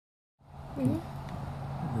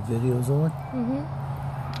The video's on?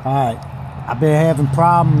 Alright. I've been having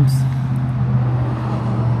problems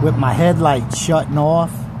with my headlights shutting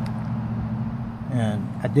off. And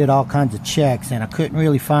I did all kinds of checks and I couldn't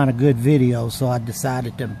really find a good video, so I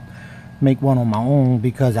decided to make one on my own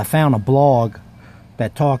because I found a blog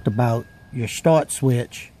that talked about your start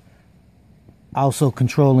switch also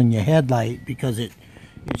controlling your headlight because it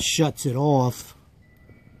shuts it off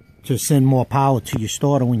to send more power to your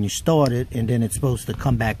starter when you start it, and then it's supposed to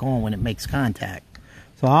come back on when it makes contact.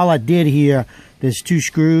 So all I did here, there's 2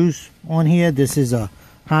 screws on here. This is a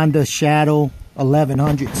Honda Shadow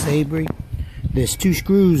 1100 Sabre. There's 2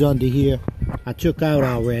 screws under here I took out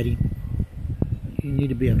already. You need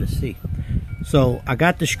to be able to see. So I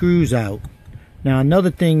got the screws out. Now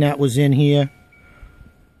another thing that was in here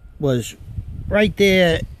was right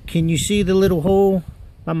there. Can you see the little hole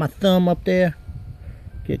by my thumb up there?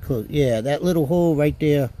 Get close. Yeah, that little hole right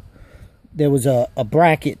there. There was a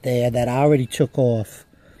bracket there that I already took off.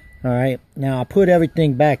 Alright, now I put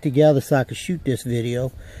everything back together so I could shoot this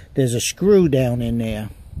video. There's a screw down in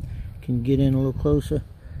there. Can you get in a little closer?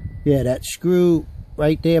 Yeah, that screw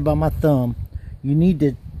right there by my thumb. You need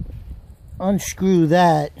to unscrew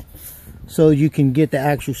that so you can get the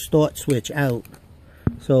actual start switch out.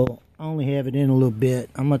 So I only have it in a little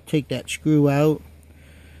bit. I'm going to take that screw out.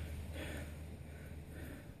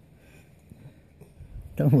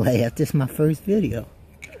 Don't laugh, this is my first video.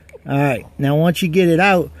 Alright, now once you get it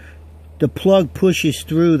out, the plug pushes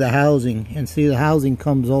through the housing, and see the housing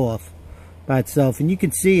comes off by itself. And you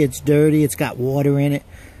can see it's dirty, it's got water in it.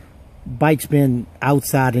 Bike's been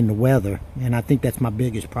outside in the weather, and I think that's my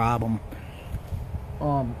biggest problem.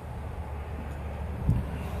 Let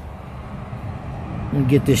me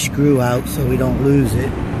get this screw out so we don't lose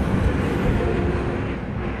it.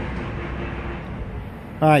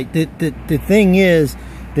 Alright, the thing is,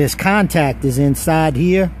 this contact is inside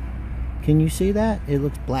here. Can you see that? It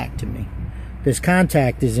looks black to me. This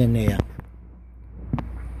contact is in there.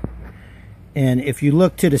 And if you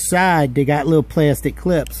look to the side, they got little plastic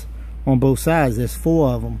clips on both sides. There's 4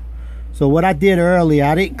 of them. So what I did earlier,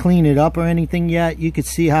 I didn't clean it up or anything yet. You could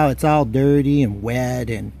see how it's all dirty and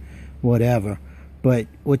wet and whatever. But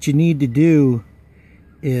what you need to do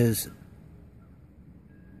is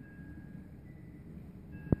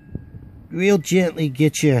real gently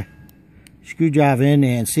get your screwdriver in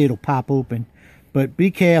there and see it'll pop open. But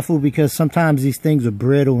be careful because sometimes these things are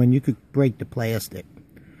brittle and you could break the plastic.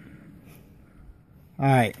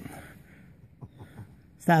 Alright.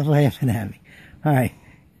 Stop laughing at me. Alright.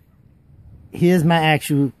 Here's my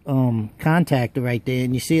actual contactor right there,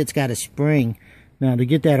 and you see it's got a spring. Now to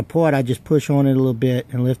get that apart, I just push on it a little bit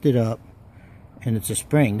and lift it up, and it's a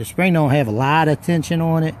spring. The spring don't have a lot of tension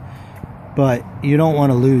on it, but you don't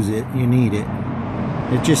want to lose it. You need it.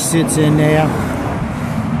 It just sits in there.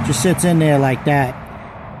 Just sits in there like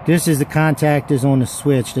that. This is the contactors on the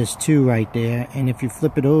switch. There's 2 right there, and if you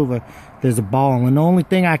flip it over, there's a ball. And the only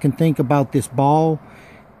thing I can think about this ball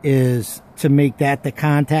is to make that the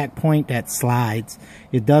contact point that slides.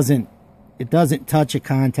 It doesn't touch a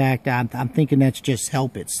contact. I'm thinking that's just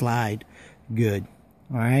help it slide good.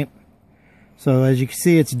 Alright, so as you can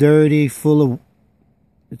see, it's dirty,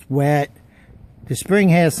 it's wet. The spring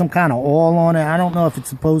has some kind of oil on it. I don't know if it's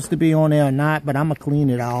supposed to be on there or not, but I'm gonna clean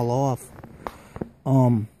it all off.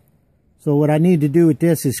 So what I need to do with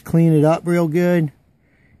this is clean it up real good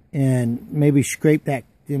and maybe scrape that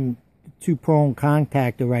 2-prong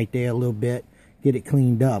contactor right there a little bit, get it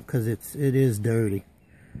cleaned up because it is dirty.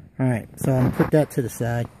 Alright, so I'm going to put that to the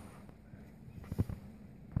side.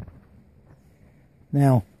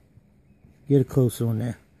 Now, get it closer on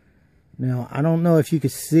there. Now, I don't know if you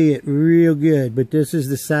can see it real good, but this is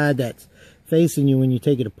the side that's facing you when you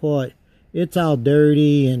take it apart. It's all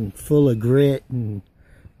dirty and full of grit and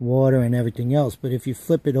water and everything else. But if you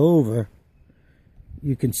flip it over,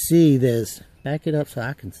 you can see there's... Back it up so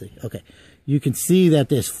I can see. Okay. You can see that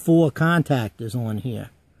there's 4 contactors on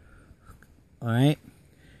here. Alright.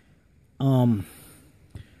 I'm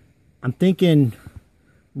thinking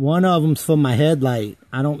one of them's for my headlight.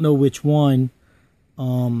 I don't know which one.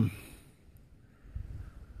 I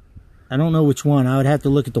don't know which one. I would have to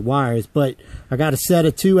look at the wires. But I got a set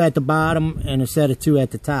of 2 at the bottom and a set of 2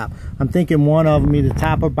 at the top. I'm thinking one of them, either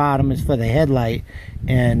top or bottom, is for the headlight.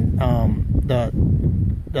 And the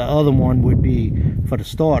other one would be for the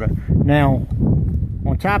starter. Now,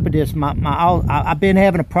 on top of this, I've been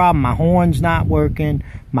having a problem. My horn's not working.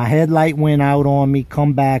 My headlight went out on me,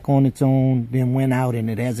 come back on its own, then went out, and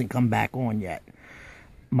it hasn't come back on yet.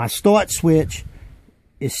 My start switch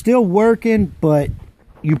is still working, but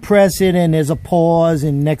you press it and there's a pause,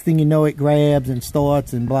 and next thing you know it grabs and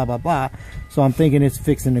starts and blah blah blah. So I'm thinking it's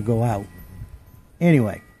fixing to go out.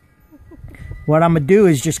 Anyway, what I'm gonna do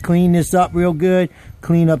is just clean this up real good,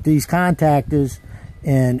 clean up these contactors,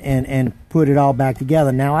 and put it all back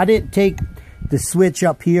together. Now, I didn't take the switch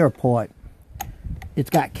up here apart. It's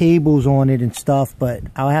got cables on it and stuff, but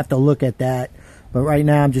I'll have to look at that. But right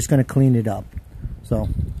now I'm just gonna clean it up. So, all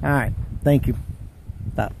right, thank you.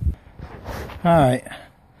 Stop. All right,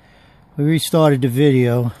 we restarted the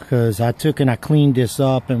video because I took and I cleaned this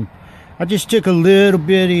up, and I just took a little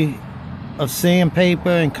bit of sandpaper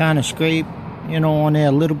and kind of scraped, you know, on there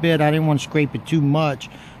a little bit. I didn't want to scrape it too much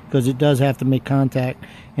because it does have to make contact.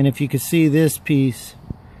 And if you can see this piece,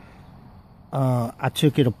 I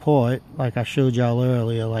took it apart like I showed y'all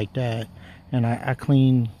earlier, like that, and I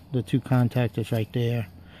cleaned the two contactors right there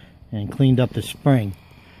and cleaned up the spring.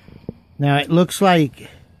 Now it looks like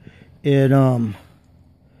it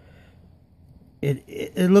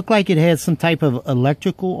looked like it had some type of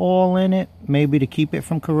electrical oil in it, maybe to keep it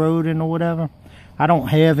from corroding or whatever. I don't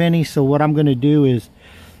have any, so what I'm going to do is,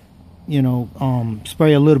 you know,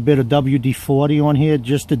 spray a little bit of WD-40 on here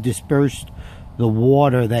just to disperse the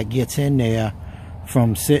water that gets in there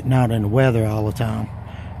from sitting out in the weather all the time.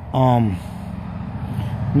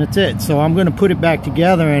 And that's it. So I'm going to put it back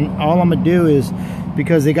together, and all I'm going to do is,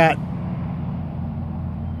 because they got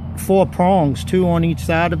 4 prongs, 2 on each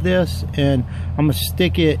side of this, and I'm going to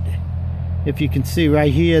stick it, if you can see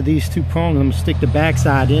right here, these 2 prongs, I'm going to stick the back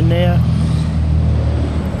side in there.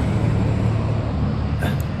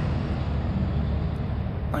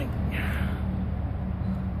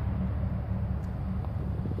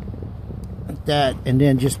 Like that, and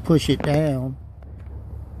then just push it down.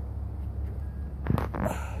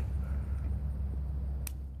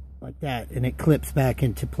 Like that, and it clips back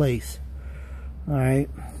into place. All right,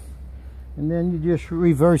 and then you just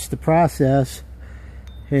reverse the process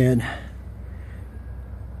and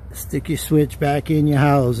stick your switch back in your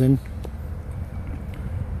housing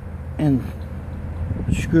and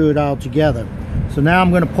screw it all together. So now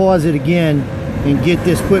I'm going to pause it again and get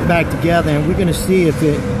this put back together, and we're going to see if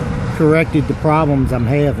it corrected the problems I'm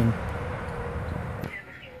having.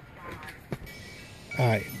 All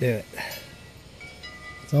right, do it.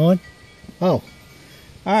 It's on? Oh.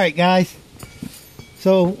 All right, guys.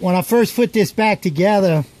 So when I first put this back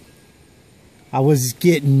together, I was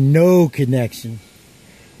getting no connection.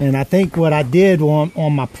 And I think what I did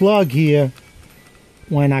on my plug here,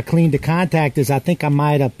 when I cleaned the contactors, I think I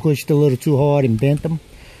might have pushed a little too hard and bent them.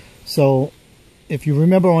 So if you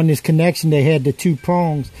remember on this connection, they had the 2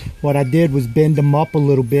 prongs. What I did was bend them up a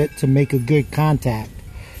little bit to make a good contact.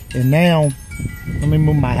 And now, let me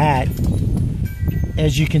move my hat.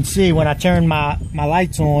 As you can see, when I turn my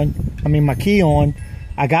lights on, my key on,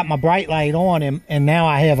 I got my bright light on, and now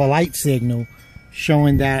I have a light signal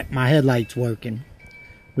showing that my headlight's working,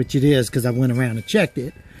 which it is because I went around and checked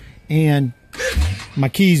it, and my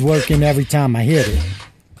key's working every time I hit it.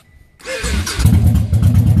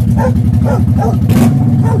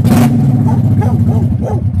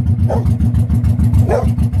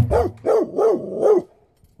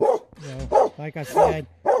 So, like I said,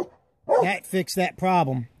 that fixed that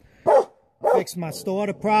problem. Fixed my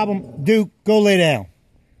starter problem. Duke, go lay down.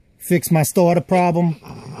 Fixed my starter problem,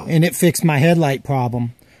 and it fixed my headlight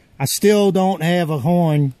problem. I still don't have a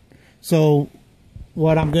horn, so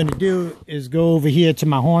what I'm going to do is go over here to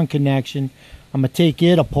my horn connection. I'm going to take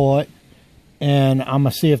it apart, and I'm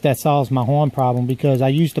going to see if that solves my horn problem, because I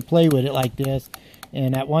used to play with it like this,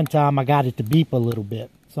 and at one time I got it to beep a little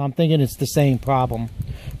bit. So I'm thinking it's the same problem,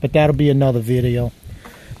 but that'll be another video.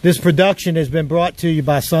 This production has been brought to you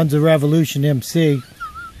by Sons of Revolution MC,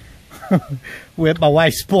 with my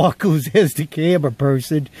wife Sparkles as the camera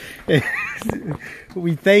person.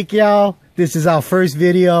 We thank y'all. This is our first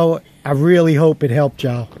video. I really hope it helped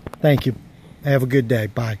y'all. Thank you. Have a good day.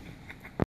 Bye.